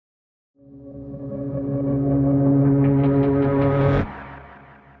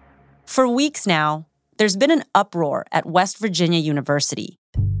For weeks now, there's been an uproar at West Virginia University.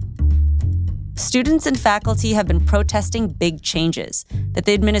 Students and faculty have been protesting big changes that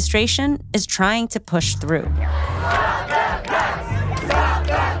the administration is trying to push through.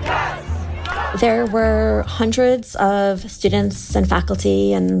 There were hundreds of students and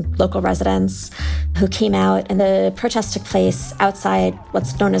faculty and local residents who came out, and the protest took place outside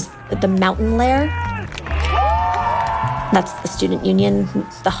what's known as the Mountain Lair. That's the student union,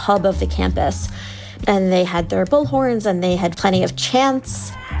 the hub of the campus. And they had their bullhorns, and they had plenty of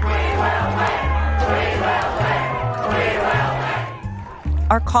chants.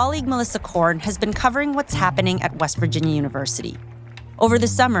 Our colleague Melissa Korn has been covering what's happening at West Virginia University. Over the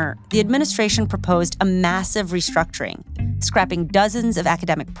summer, the administration proposed a massive restructuring, scrapping dozens of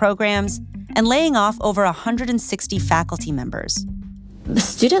academic programs and laying off over 160 faculty members. The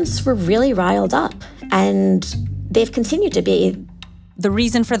students were really riled up, and they've continued to be. The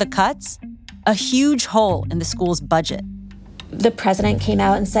reason for the cuts? A huge hole in the school's budget. The president came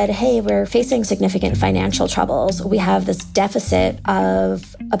out and said, hey, we're facing significant financial troubles. We have this deficit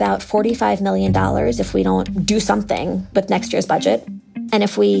of about $45 million if we don't do something with next year's budget. And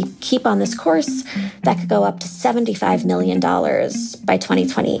if we keep on this course, that could go up to $75 million by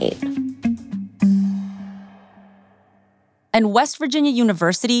 2028. And West Virginia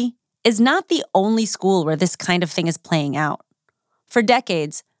University is not the only school where this kind of thing is playing out. For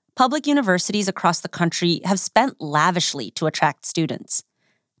decades, public universities across the country have spent lavishly to attract students.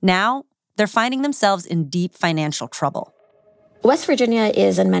 Now, they're finding themselves in deep financial trouble. West Virginia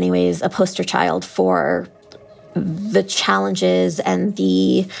is in many ways a poster child for the challenges and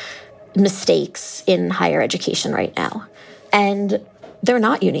the mistakes in higher education right now. And they're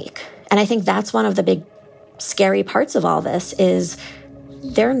not unique. And I think that's one of the big scary parts of all this is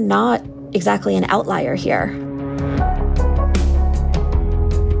they're not exactly an outlier here.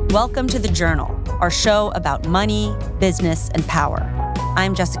 Welcome to The Journal, our show about money, business, and power.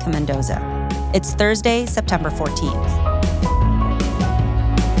 I'm Jessica Mendoza. It's Thursday, September 14th.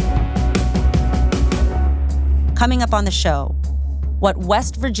 Coming up on the show, what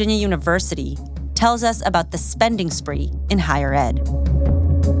West Virginia University tells us about the spending spree in higher ed.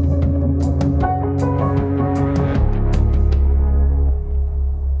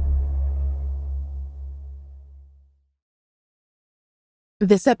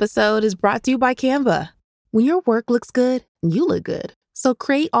 This episode is brought to you by Canva. When your work looks good, you look good. So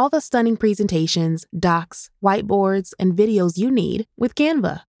create all the stunning presentations, docs, whiteboards, and videos you need with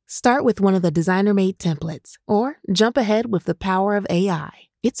Canva. Start with one of the designer-made templates, or jump ahead with the power of AI.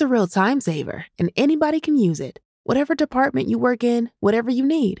 It's a real time saver, and anybody can use it. Whatever department you work in, whatever you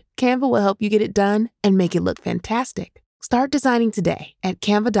need, Canva will help you get it done and make it look fantastic. Start designing today at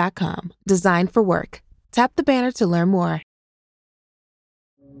canva.com. Design for work. Tap the banner to learn more.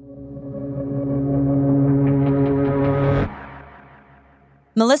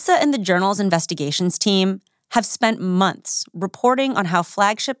 Melissa and the Journal's investigations team have spent months reporting on how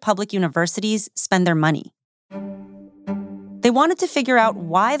flagship public universities spend their money. They wanted to figure out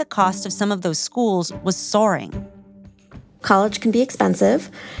why the cost of some of those schools was soaring. College can be expensive,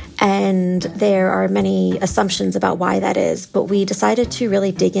 and there are many assumptions about why that is, but we decided to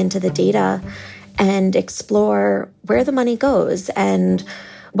really dig into the data and explore where the money goes and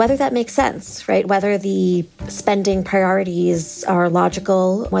whether that makes sense, right? Whether the spending priorities are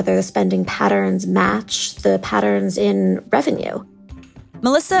logical, whether the spending patterns match the patterns in revenue.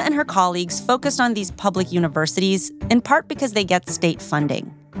 Melissa and her colleagues focused on these public universities in part because they get state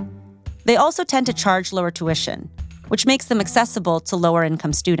funding. They also tend to charge lower tuition, which makes them accessible to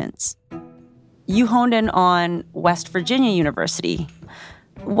lower-income students. You honed in on West Virginia University.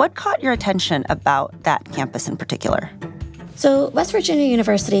 What caught your attention about that campus in particular? So West Virginia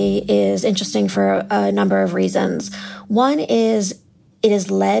University is interesting for a number of reasons. One is it is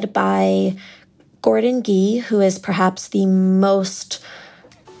led by Gordon Gee, who is perhaps the most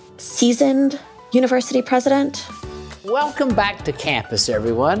seasoned university president. Welcome back to campus,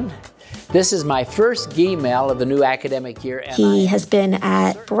 everyone. This is my first Gee-mail of the new academic year. And he has been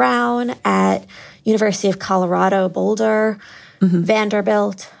at Brown, at University of Colorado, Boulder,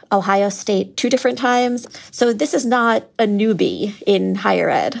 Vanderbilt, Ohio State 2 different times. So this is not a newbie in higher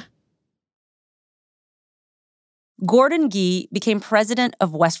ed. Gordon Gee became president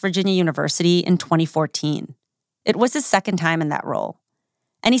of West Virginia University in 2014. It was his second time in that role.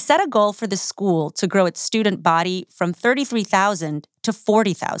 And he set a goal for the school to grow its student body from 33,000 to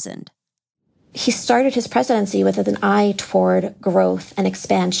 40,000. He started his presidency with an eye toward growth and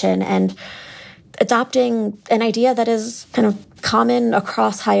expansion and adopting an idea that is kind of common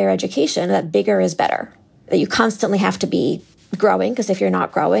across higher education, that bigger is better, that you constantly have to be growing, because if you're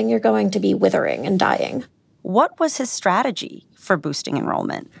not growing, you're going to be withering and dying. What was his strategy for boosting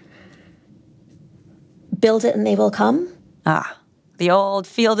enrollment? Build it and they will come. The old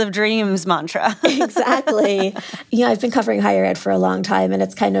field of dreams mantra. Exactly. I've been covering higher ed for a long time, and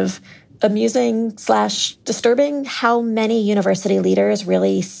it's kind of amusing/disturbing how many university leaders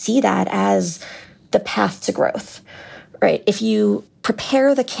really see that as the path to growth, right? If you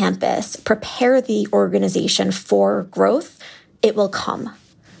prepare the campus, prepare the organization for growth, it will come.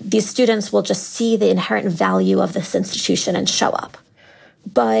 These students will just see the inherent value of this institution and show up.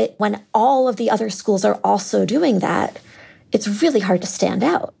 But when all of the other schools are also doing that, it's really hard to stand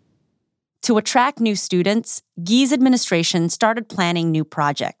out. To attract new students, Gee's administration started planning new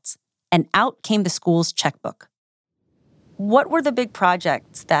projects, and out came the school's checkbook. What were the big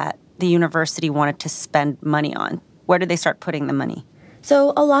projects that the university wanted to spend money on? Where did they start putting the money?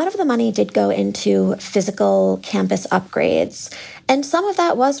 So a lot of the money did go into physical campus upgrades, and some of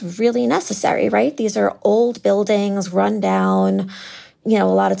that was really necessary, right? These are old buildings, run down. A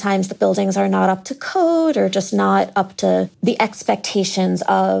lot of times the buildings are not up to code or just not up to the expectations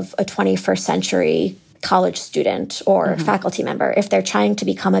of a 21st century college student or faculty member. If they're trying to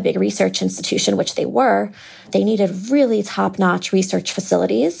become a big research institution, which they were, they needed really top-notch research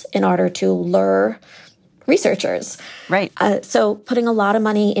facilities in order to lure researchers. Right. So putting a lot of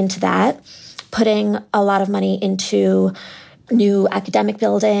money into that, putting a lot of money into new academic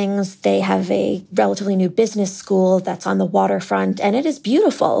buildings. They have a relatively new business school that's on the waterfront, and it is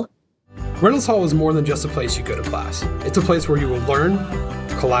beautiful. Reynolds Hall is more than just a place you go to class. It's a place where you will learn,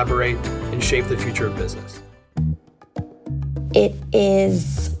 collaborate, and shape the future of business. It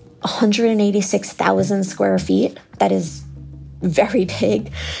is 186,000 square feet. That is very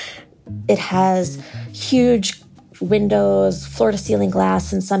big. It has huge windows, floor-to-ceiling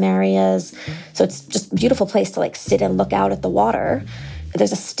glass in some areas. So it's just a beautiful place to sit and look out at the water.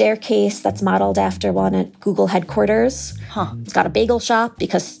 There's a staircase that's modeled after one at Google headquarters. It's got a bagel shop,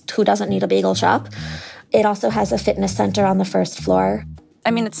 because who doesn't need a bagel shop? It also has a fitness center on the first floor.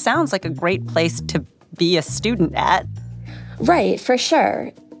 It sounds like a great place to be a student at. Right, for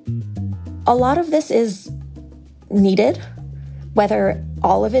sure. A lot of this is needed. Whether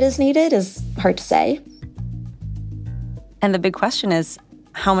all of it is needed is hard to say. And the big question is,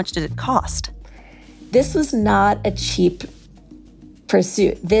 how much did it cost? This was not a cheap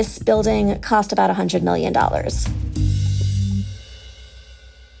pursuit. This building cost about $100 million.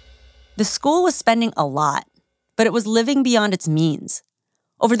 The school was spending a lot, but it was living beyond its means.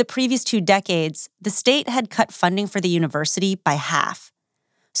 Over the previous 2 decades, the state had cut funding for the university by half.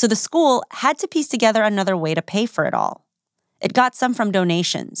 So the school had to piece together another way to pay for it all. It got some from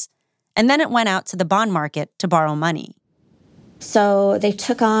donations, and then it went out to the bond market to borrow money. So they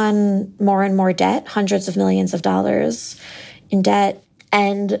took on more and more debt, hundreds of millions of dollars in debt.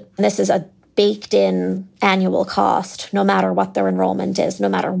 And this is a baked-in annual cost. No matter what their enrollment is, no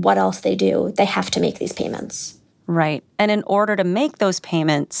matter what else they do, they have to make these payments. Right. And in order to make those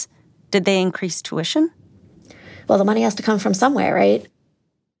payments, did they increase tuition? Well, the money has to come from somewhere, right?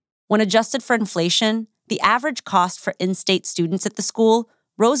 When adjusted for inflation, the average cost for in-state students at the school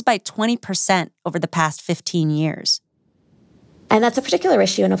rose by 20% over the past 15 years. And that's a particular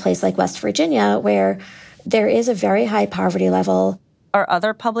issue in a place like West Virginia, where there is a very high poverty level. Are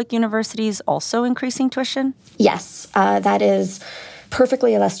other public universities also increasing tuition? Yes, that is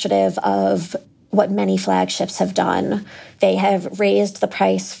perfectly illustrative of what many flagships have done. They have raised the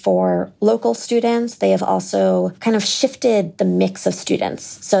price for local students. They have also kind of shifted the mix of students.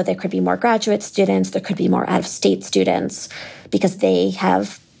 So there could be more graduate students, there could be more out-of-state students, because they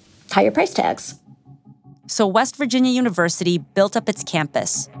have higher price tags. So West Virginia University built up its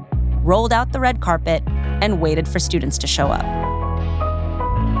campus, rolled out the red carpet, and waited for students to show up.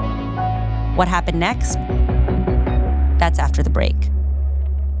 What happened next? That's after the break.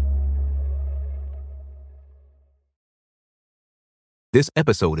 This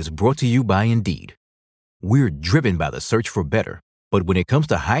episode is brought to you by Indeed. We're driven by the search for better, but when it comes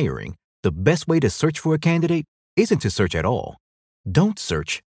to hiring, the best way to search for a candidate isn't to search at all. Don't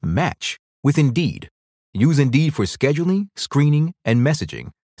search, match with Indeed. Use Indeed for scheduling, screening, and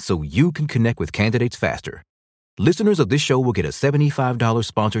messaging so you can connect with candidates faster. Listeners of this show will get a $75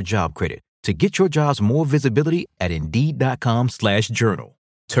 sponsored job credit to get your jobs more visibility at Indeed.com/journal.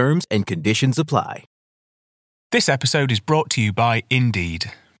 Terms and conditions apply. This episode is brought to you by Indeed.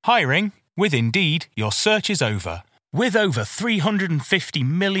 Hiring? With Indeed, your search is over. With over 350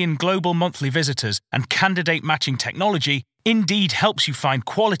 million global monthly visitors and candidate matching technology, Indeed helps you find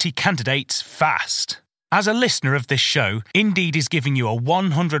quality candidates fast. As a listener of this show, Indeed is giving you a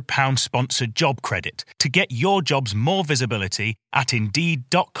 £100 sponsored job credit to get your jobs more visibility at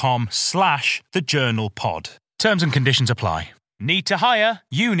Indeed.com/thejournalpod. Terms and conditions apply. Need to hire?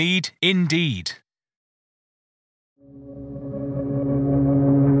 You need Indeed.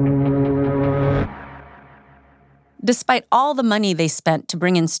 Despite all the money they spent to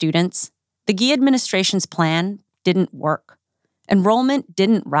bring in students, the Gee administration's plan didn't work. Enrollment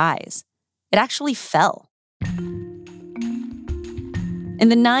didn't rise. It actually fell. In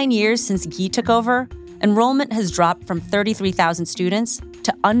the 9 years since Gee took over, enrollment has dropped from 33,000 students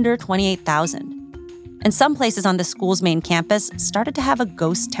to under 28,000. And some places on the school's main campus started to have a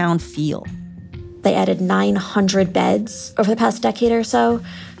ghost town feel. They added 900 beds over the past decade or so.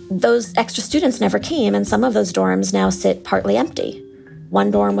 Those extra students never came, and some of those dorms now sit partly empty.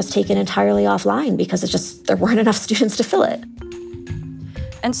 One dorm was taken entirely offline because there weren't enough students to fill it.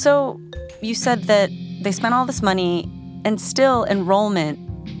 And so you said that they spent all this money and still enrollment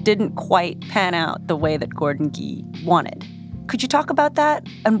didn't quite pan out the way that Gordon Gee wanted. Could you talk about that?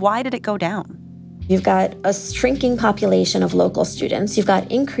 And why did it go down? You've got a shrinking population of local students. You've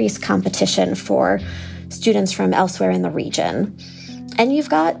got increased competition for students from elsewhere in the region. And you've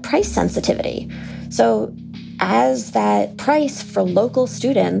got price sensitivity. So as that price for local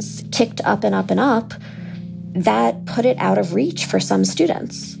students ticked up and up and up, that put it out of reach for some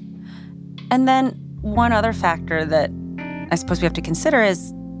students. And then one other factor that I suppose we have to consider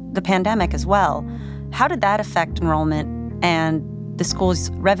is the pandemic as well. How did that affect enrollment and the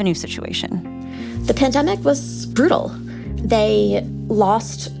school's revenue situation? The pandemic was brutal. They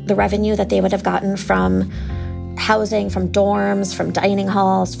lost the revenue that they would have gotten from housing, from dorms, from dining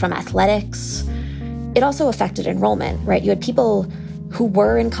halls, from athletics. It also affected enrollment, right? You had people who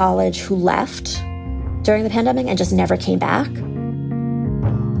were in college who left during the pandemic and just never came back.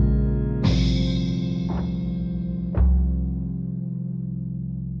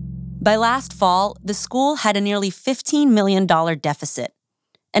 By last fall, the school had a nearly $15 million deficit,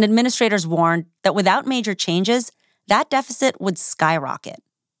 and administrators warned that without major changes, that deficit would skyrocket.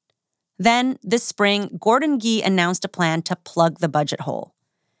 Then, this spring, Gordon Gee announced a plan to plug the budget hole.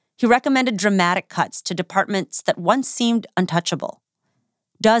 He recommended dramatic cuts to departments that once seemed untouchable.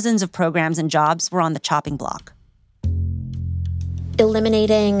 Dozens of programs and jobs were on the chopping block.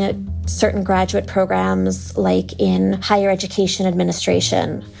 Eliminating certain graduate programs like in higher education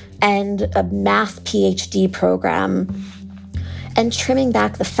administration and a math PhD program, and trimming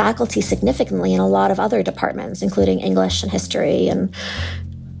back the faculty significantly in a lot of other departments, including English and history. And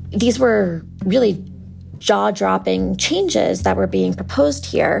these were really jaw-dropping changes that were being proposed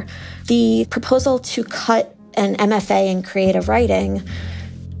here. The proposal to cut an MFA in creative writing,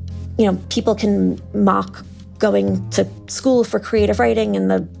 people can mock going to school for creative writing and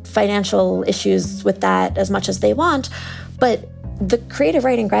the financial issues with that as much as they want, but the creative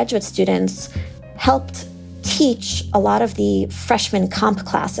writing graduate students helped teach a lot of the freshman comp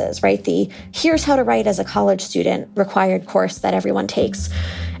classes, right? The here's how to write as a college student required course that everyone takes.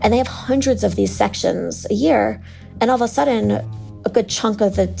 And they have hundreds of these sections a year. And all of a sudden, a good chunk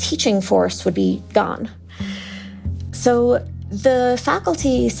of the teaching force would be gone. So the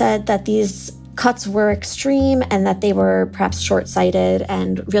faculty said that these cuts were extreme and that they were perhaps short-sighted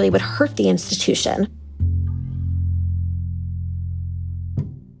and really would hurt the institution.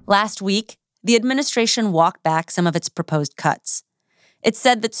 Last week, the administration walked back some of its proposed cuts. It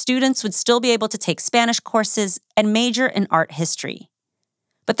said that students would still be able to take Spanish courses and major in art history.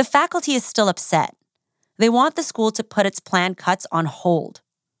 But the faculty is still upset. They want the school to put its planned cuts on hold.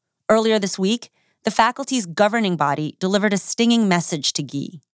 Earlier this week, the faculty's governing body delivered a stinging message to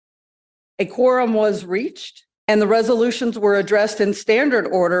Gee. A quorum was reached, and the resolutions were addressed in standard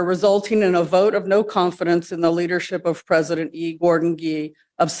order, resulting in a vote of no confidence in the leadership of President E. Gordon Gee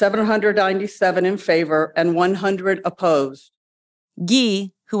of 797 in favor and 100 opposed.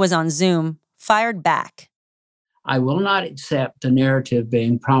 Gee, who was on Zoom, fired back. I will not accept the narrative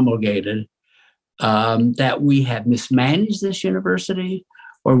being promulgated that we have mismanaged this university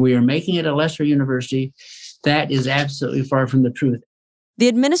or we are making it a lesser university. That is absolutely far from the truth. The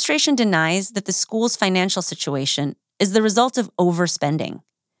administration denies that the school's financial situation is the result of overspending.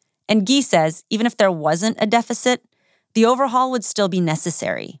 And Gee says even if there wasn't a deficit, the overhaul would still be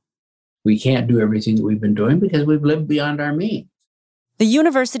necessary. We can't do everything that we've been doing because we've lived beyond our means. The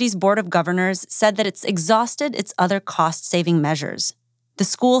university's board of governors said that it's exhausted its other cost-saving measures. The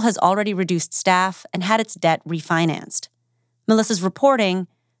school has already reduced staff and had its debt refinanced. Melissa's reporting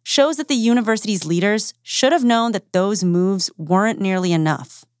shows that the university's leaders should have known that those moves weren't nearly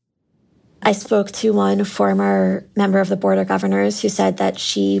enough. I spoke to one former member of the Board of Governors who said that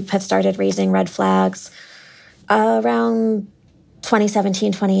she had started raising red flags around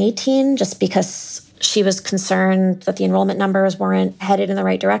 2017, 2018, just because she was concerned that the enrollment numbers weren't headed in the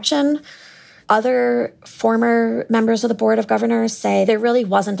right direction. Other former members of the Board of Governors say there really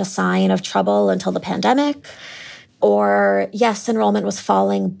wasn't a sign of trouble until the pandemic. Or, yes, enrollment was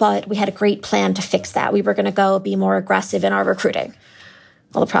falling, but we had a great plan to fix that. We were going to go be more aggressive in our recruiting.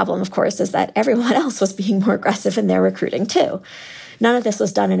 Well, the problem, of course, is that everyone else was being more aggressive in their recruiting, too. None of this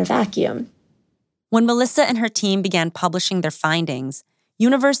was done in a vacuum. When Melissa and her team began publishing their findings,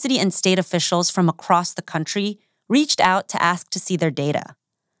 university and state officials from across the country reached out to ask to see their data.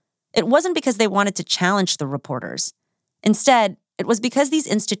 It wasn't because they wanted to challenge the reporters. Instead, it was because these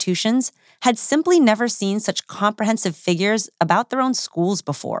institutions had simply never seen such comprehensive figures about their own schools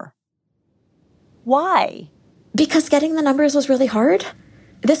before. Why? Because getting the numbers was really hard.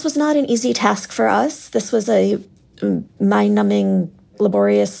 This was not an easy task for us. This was a mind-numbing,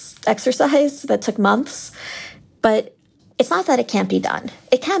 laborious exercise that took months. But it's not that it can't be done.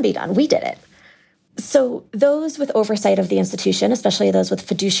 It can be done. We did it. So those with oversight of the institution, especially those with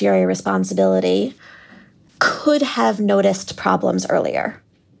fiduciary responsibility, could have noticed problems earlier.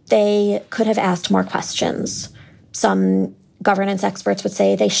 They could have asked more questions. Some governance experts would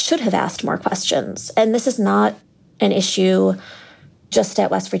say they should have asked more questions. And this is not an issue just at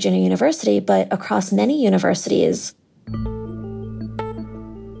West Virginia University, but across many universities.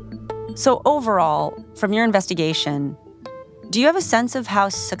 So overall, from your investigation, do you have a sense of how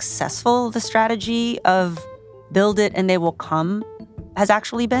successful the strategy of build it and they will come has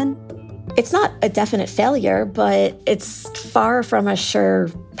actually been? It's not a definite failure, but it's far from a sure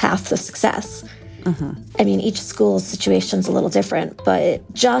path to success. I mean, each school's situation's a little different, but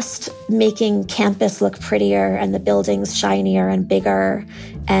just making campus look prettier and the buildings shinier and bigger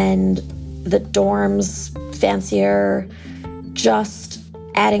and the dorms fancier, just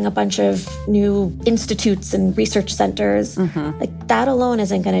adding a bunch of new institutes and research centers, like that alone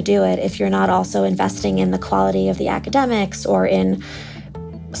isn't going to do it if you're not also investing in the quality of the academics or in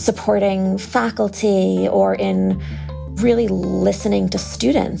supporting faculty or in really listening to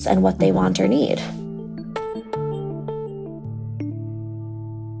students and what they want or need.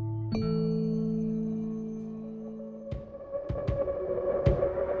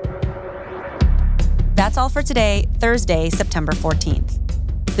 That's all for today, Thursday, September 14th.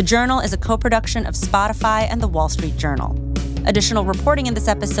 The Journal is a co-production of Spotify and The Wall Street Journal. Additional reporting in this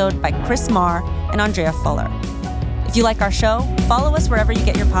episode by Chris Marr and Andrea Fuller. If you like our show, follow us wherever you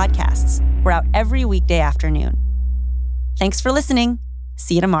get your podcasts. We're out every weekday afternoon. Thanks for listening.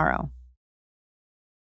 See you tomorrow.